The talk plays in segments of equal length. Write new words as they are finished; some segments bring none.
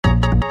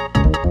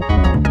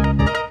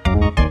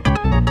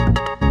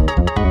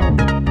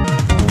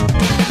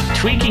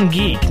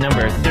Tweaking Geek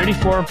number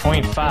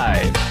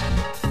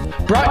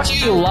 34.5. Brought to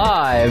you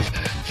live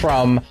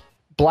from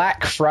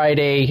Black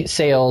Friday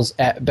sales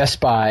at Best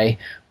Buy,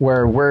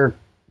 where we're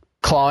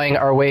clawing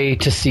our way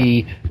to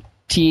see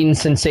teen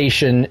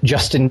sensation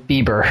Justin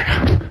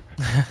Bieber.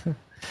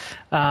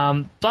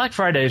 Black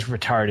Friday is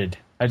retarded.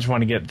 I just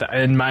want to get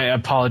and my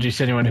apologies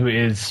to anyone who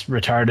is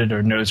retarded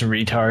or knows a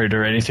retard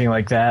or anything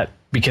like that,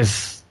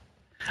 because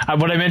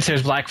what I meant to say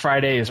is Black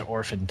Friday is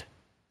orphaned.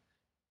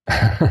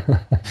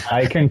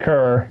 I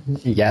concur.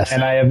 Yes.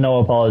 And I have no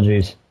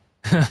apologies.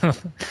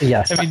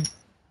 Yes. I mean,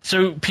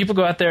 so people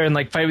go out there and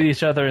like fight with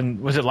each other, and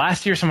was it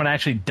last year someone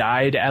actually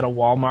died at a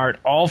Walmart,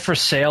 all for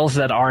sales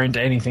that aren't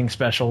anything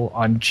special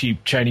on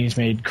cheap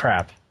Chinese-made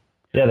crap?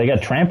 Yeah, they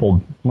got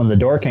trampled when the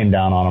door came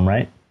down on them,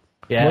 right?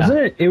 Yeah. Wasn't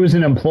it? It was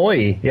an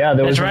employee. Yeah,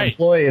 there was That's an right.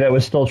 employee that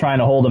was still trying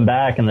to hold him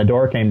back, and the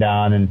door came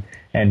down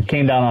and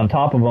came down on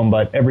top of him,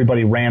 but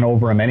everybody ran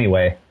over him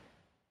anyway.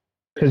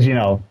 Because, you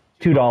know,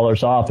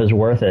 $2 off is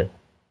worth it.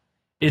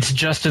 It's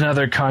just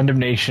another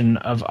condemnation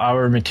of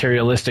our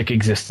materialistic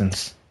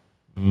existence.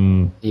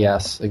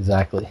 Yes,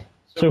 exactly.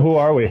 So who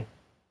are we?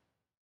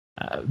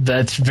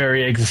 That's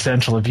very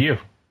existential of you.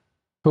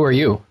 Who are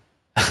you?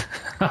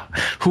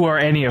 Who are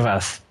any of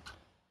us?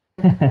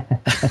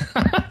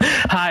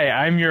 Hi,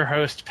 I'm your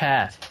host,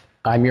 Pat.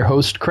 I'm your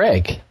host,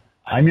 Craig.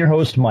 I'm your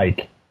host,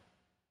 Mike.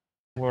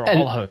 We're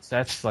And- all hosts.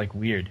 That's like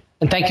weird.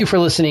 And thank you for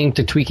listening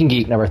to Tweaking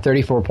Geek number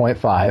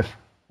 34.5.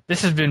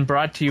 This has been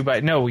brought to you by...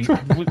 No,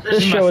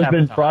 This show has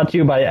been brought to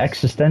you by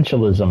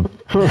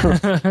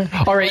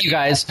existentialism. All right, you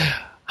guys.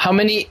 How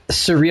many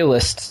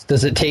surrealists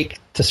does it take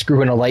to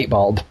screw in a light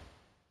bulb?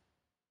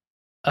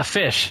 A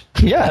fish.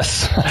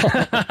 Yes.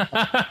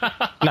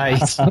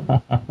 Nice.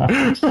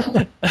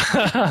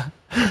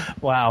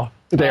 Wow.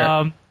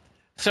 There.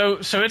 So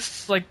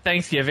it's like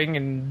Thanksgiving,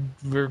 and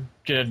we're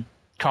gonna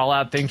call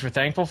out things we're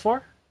thankful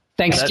for.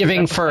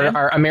 Thanksgiving That's the for plan?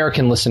 our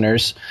American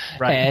listeners.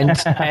 Right. And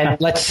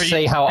let's For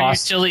say you, how for you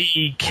awesome.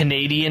 silly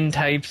Canadian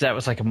types, that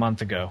was like a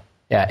month ago.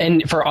 Yeah,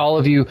 and for all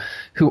of you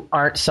who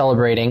aren't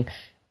celebrating,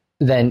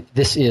 then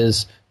this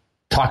is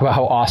Talk About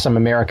How Awesome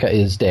America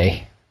Is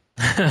Day.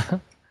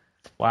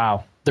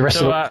 Wow. The rest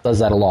of it does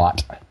that a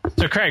lot.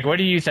 So, Craig, what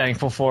are you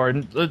thankful for?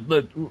 And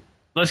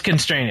let's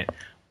constrain it.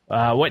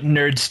 What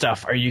nerd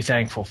stuff are you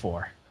thankful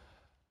for?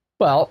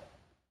 Well,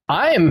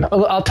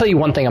 I'll tell you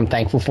one thing I'm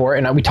thankful for,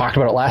 and we talked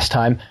about it last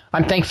time.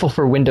 I'm thankful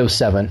for Windows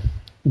 7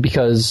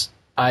 because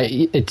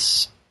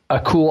it's a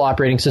cool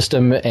operating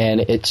system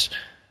and it's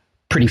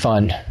pretty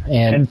fun.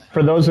 And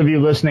for those of you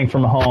listening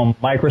from home,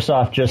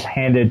 Microsoft just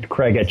handed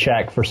Craig a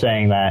check for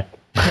saying that.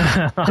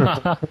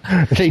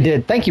 They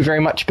did. Thank you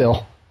very much,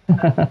 Bill.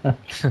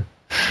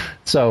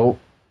 So,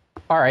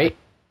 all right,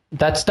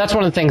 that's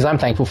one of the things I'm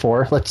thankful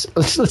for. Let's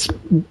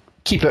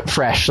keep it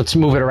fresh. Let's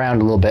move it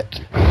around a little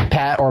bit.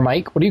 Pat or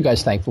Mike, what are you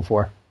guys thankful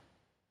for?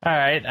 All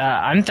right,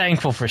 I'm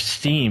thankful for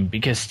Steam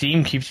because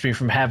Steam keeps me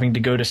from having to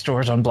go to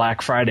stores on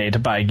Black Friday to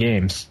buy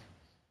games.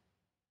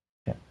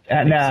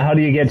 Now, how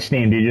do you get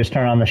Steam? Do you just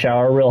turn on the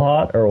shower real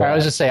hot, or what? I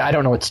was just say I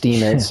don't know what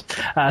Steam is.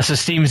 So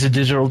Steam is a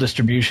digital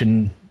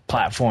distribution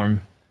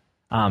platform.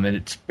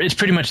 And it's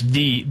pretty much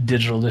the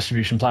digital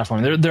distribution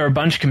platform. There are a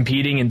bunch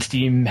competing, and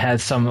Steam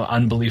has some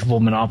unbelievable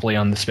monopoly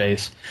on the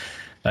space.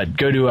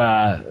 Go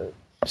to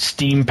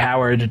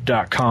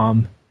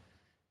steampowered.com,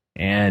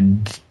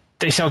 and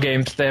they sell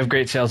games. They have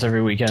great sales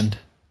every weekend.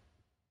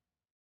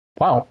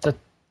 Wow.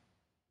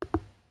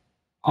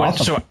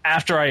 Awesome. So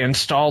after I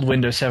installed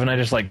Windows 7, I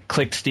just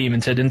clicked Steam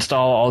and said,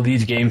 install all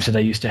these games that I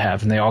used to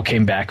have, and they all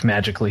came back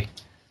magically.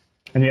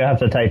 And you have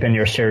to type in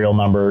your serial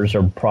numbers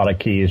or product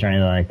keys or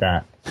anything like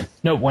that.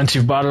 No, once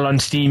you've bought it on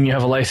Steam, you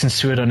have a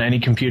license to it on any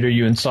computer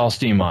you install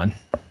Steam on.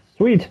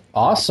 Sweet.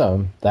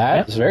 Awesome.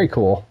 That's very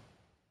cool.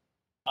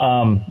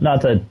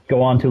 Not to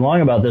go on too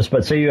long about this,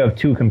 but say you have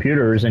two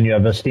computers and you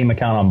have a Steam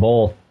account on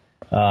both.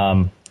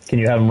 Can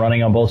you have them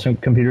running on both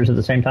computers at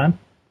the same time?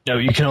 No,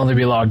 you can only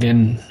be logged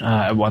in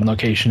at one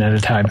location at a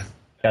time.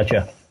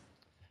 Gotcha.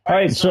 All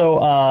right, so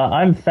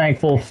I'm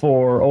thankful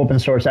for open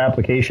source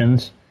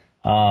applications.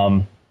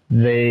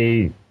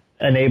 They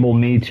enable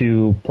me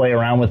to play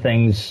around with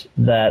things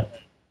that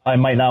I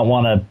might not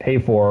want to pay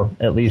for,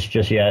 at least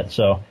just yet.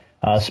 So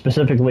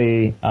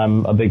specifically,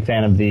 I'm a big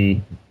fan of the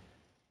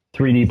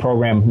 3D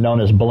program known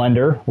as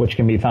Blender, which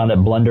can be found at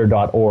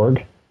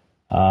blender.org.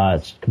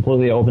 It's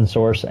completely open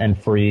source and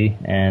free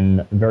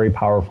and very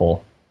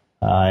powerful.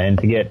 And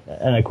to get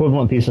an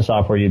equivalent piece of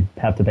software, you'd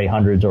have to pay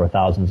hundreds or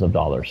thousands of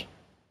dollars.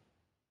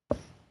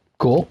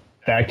 Cool.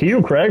 Back to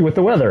you, Craig, with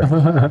the weather.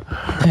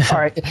 All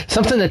right.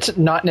 Something that's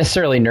not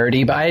necessarily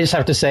nerdy, but I just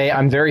have to say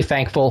I'm very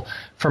thankful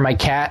for my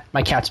cat.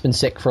 My cat's been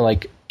sick for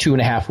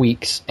 2.5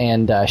 weeks,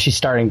 and she's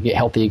starting to get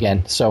healthy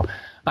again. So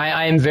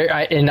I am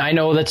and I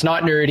know that's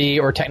not nerdy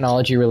or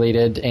technology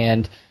related.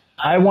 And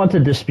I want to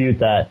dispute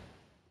that.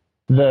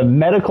 The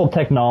medical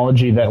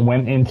technology that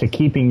went into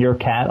keeping your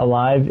cat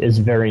alive is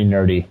very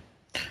nerdy.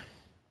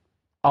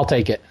 I'll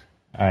take it.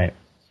 All right.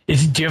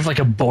 Do you have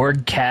a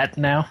Borg cat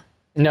now?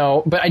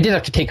 No, but I did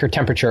have to take her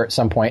temperature at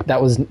some point.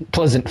 That was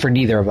pleasant for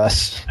neither of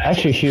us.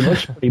 Actually, she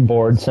looks pretty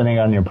bored sitting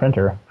on your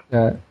printer.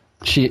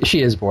 She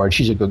is bored.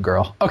 She's a good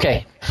girl.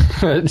 Okay,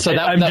 so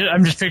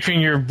I'm just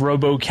picturing your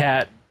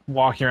RoboCat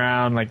walking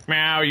around like,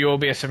 meow, you will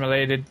be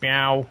assimilated,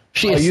 meow.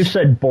 You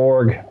said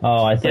Borg.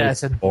 Oh, I thought I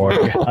said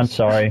Borg. I'm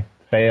sorry.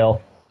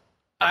 Fail.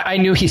 I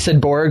knew he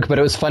said Borg, but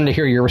it was fun to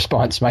hear your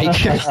response, Mike.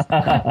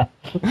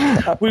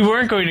 We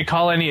weren't going to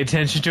call any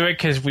attention to it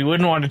because we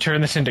wouldn't want to turn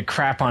this into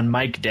crap on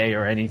Mike Day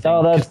or anything.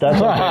 Oh, that's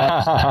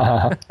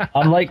okay.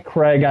 Unlike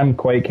Craig, I'm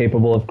quite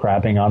capable of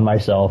crapping on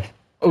myself.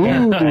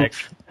 Ooh.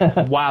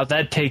 Wow,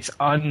 that takes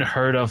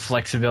unheard of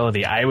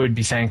flexibility. I would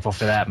be thankful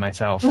for that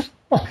myself.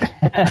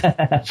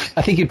 I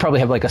think you'd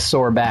probably have like a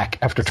sore back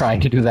after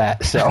trying to do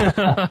that. So,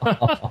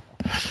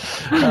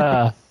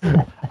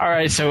 all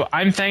right. So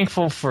I'm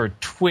thankful for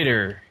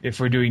Twitter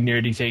if we're doing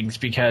nerdy things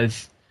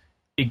because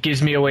it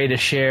gives me a way to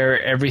share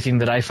everything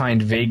that I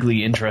find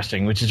vaguely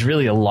interesting, which is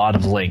really a lot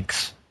of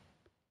links.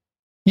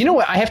 You know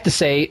what I have to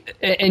say,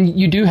 and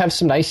you do have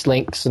some nice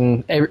links,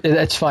 and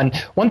that's fun.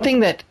 One thing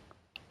that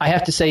I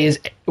have to say is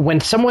when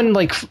someone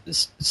like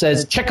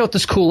says, check out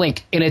this cool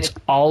link, and it's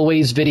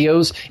always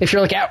videos. If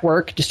you're like at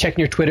work, just checking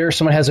your Twitter,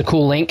 someone has a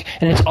cool link,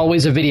 and it's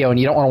always a video, and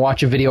you don't want to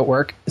watch a video at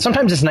work.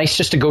 Sometimes it's nice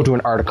just to go to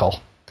an article.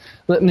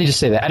 Let me just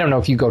say that. I don't know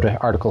if you go to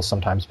articles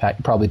sometimes, Pat.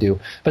 You probably do.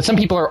 But some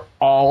people are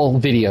all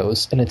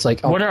videos, and it's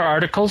like... Oh, what are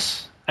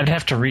articles? I'd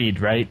have to read,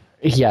 right?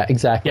 Yeah,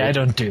 exactly. Yeah, I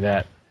don't do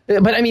that.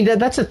 But, I mean,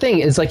 that's the thing.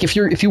 Is like if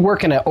you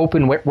work in an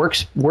open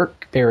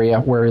work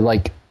area where,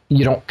 like,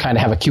 you don't kind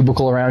of have a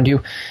cubicle around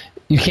you,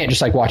 you can't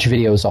just like watch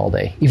videos all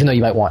day, even though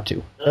you might want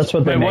to. That's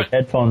what they make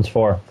headphones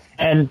for.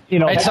 And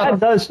Pat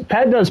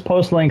does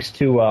post links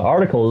to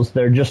articles.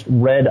 They're just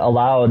read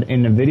aloud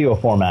in a video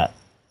format.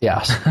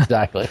 Yes,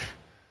 exactly.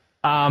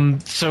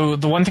 So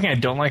the one thing I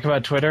don't like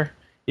about Twitter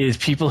is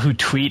people who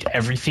tweet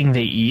everything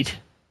they eat.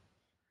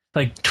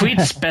 Like tweet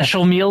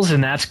special meals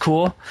and that's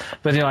cool,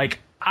 but they're like,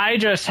 I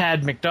just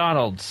had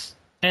McDonald's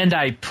and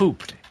I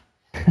pooped.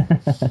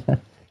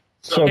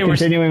 So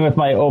continuing with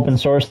my open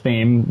source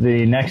theme,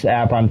 the next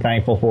app I'm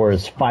thankful for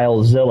is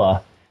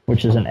FileZilla,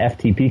 which is an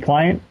FTP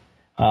client.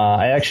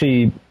 I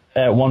actually,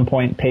 at one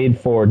point, paid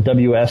for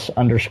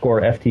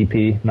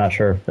WS_FTP. Not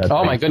sure if that's...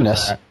 Oh, my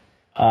goodness.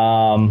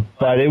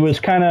 But it was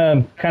kind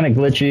of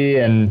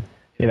glitchy, and,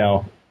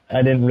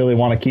 I didn't really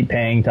want to keep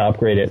paying to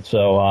upgrade it.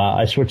 So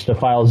I switched to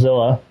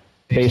FileZilla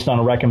based on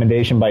a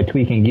recommendation by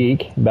Tweak and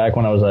Geek back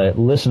when I was a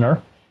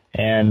listener,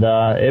 and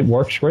it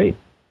works great,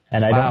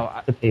 and I don't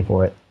have to pay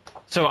for it.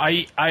 So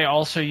I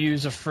also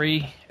use a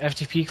free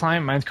FTP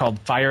client. Mine's called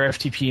Fire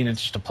FTP, and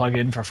it's just a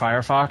plugin for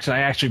Firefox. And I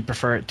actually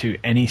prefer it to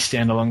any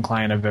standalone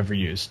client I've ever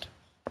used.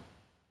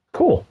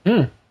 Cool.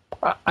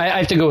 I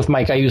have to go with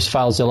Mike. I use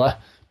FileZilla.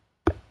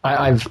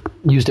 I've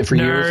used it for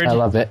years. I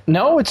love it.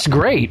 No, it's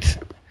great.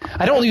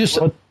 I don't use...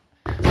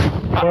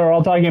 We're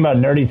all talking about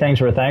nerdy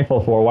things we're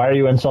thankful for. Why are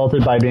you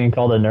insulted by being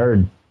called a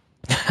nerd?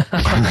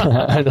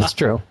 That's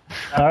true.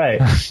 All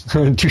right.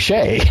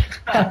 Touché.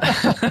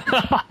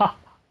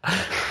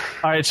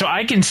 All right, so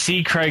I can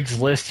see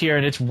Craig's list here,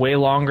 and it's way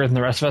longer than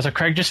the rest of us. So,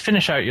 Craig, just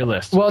finish out your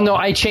list. Well, no,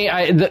 I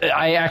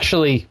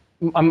actually...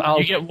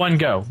 You get one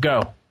go.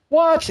 Go.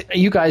 What?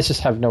 You guys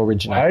just have no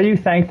originality. Why are you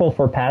thankful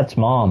for Pat's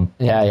mom?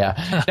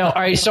 Yeah. No,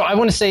 all right, so I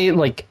want to say,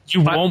 like...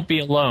 You won't be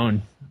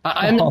alone.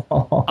 I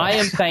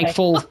am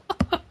thankful...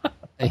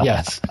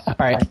 Yes. All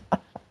right.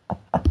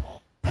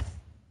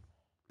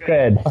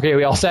 Good. Okay,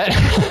 we all set?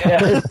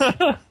 Yeah.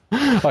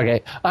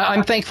 Okay.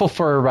 I'm thankful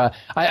for...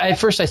 at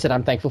first I said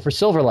I'm thankful for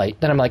Silverlight.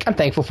 Then I'm like, I'm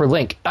thankful for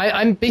Link.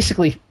 I'm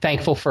basically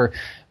thankful for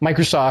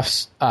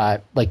Microsoft's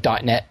like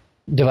 .NET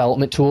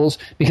development tools,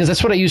 because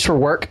that's what I use for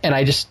work, and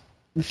I just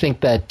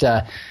think that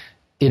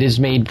it has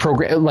made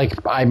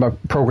like I'm a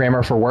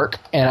programmer for work,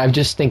 and I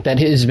just think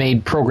that it has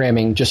made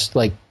programming just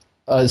like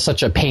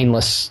such a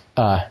painless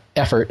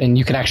effort, and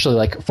you can actually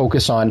like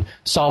focus on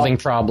solving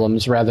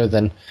problems rather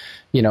than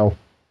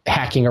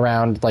hacking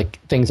around like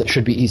things that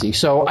should be easy.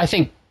 So I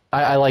think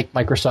I like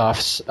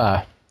Microsoft's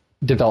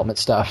development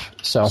stuff.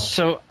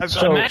 So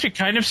I'm actually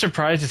kind of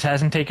surprised this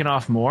hasn't taken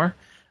off more.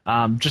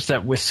 Just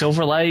that with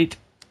Silverlight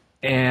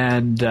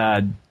and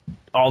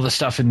all the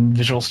stuff in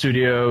Visual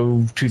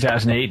Studio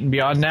 2008 and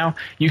beyond now,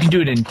 you can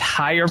do an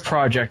entire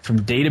project from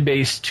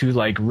database to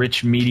like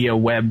rich media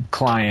web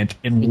client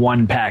in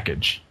one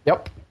package.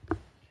 Yep.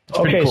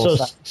 Okay, cool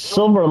so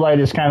Silverlight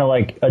is kind of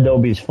like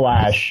Adobe's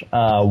Flash.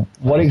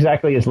 What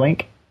exactly is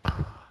Link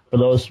for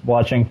those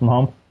watching from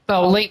home?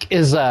 Oh, Link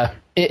is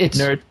it's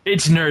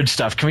nerd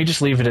stuff. Can we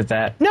just leave it at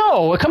that?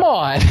 No, come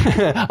on.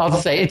 I'll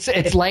just say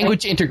it's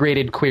language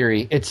integrated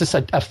query. It's just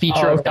a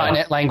feature of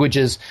 .NET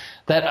languages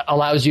that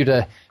allows you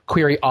to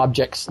query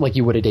objects like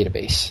you would a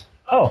database.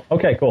 Oh,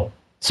 okay, cool.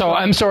 So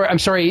I'm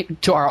sorry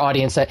to our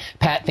audience that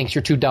Pat thinks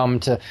you're too dumb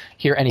to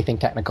hear anything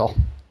technical.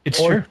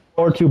 It's true.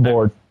 Or too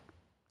bored.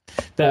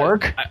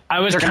 Borg?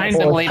 I was kind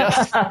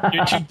of...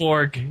 You're too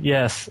Borg,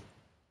 yes.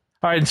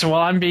 All right, and so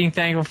while I'm being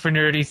thankful for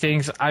nerdy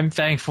things, I'm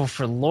thankful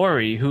for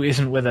Lori, who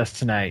isn't with us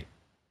tonight.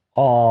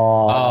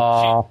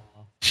 Aww.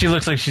 She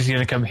looks like she's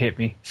gonna come hit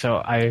me,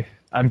 so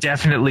I'm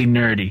definitely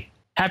nerdy.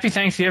 Happy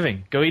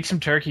Thanksgiving. Go eat some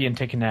turkey and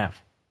take a nap.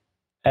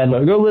 And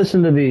go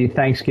listen to the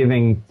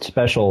Thanksgiving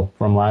special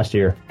from last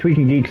year,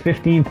 Tweaking Geek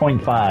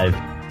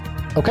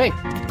 15.5. Okay.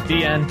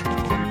 The end.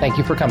 Thank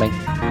you for coming.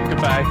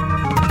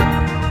 Goodbye.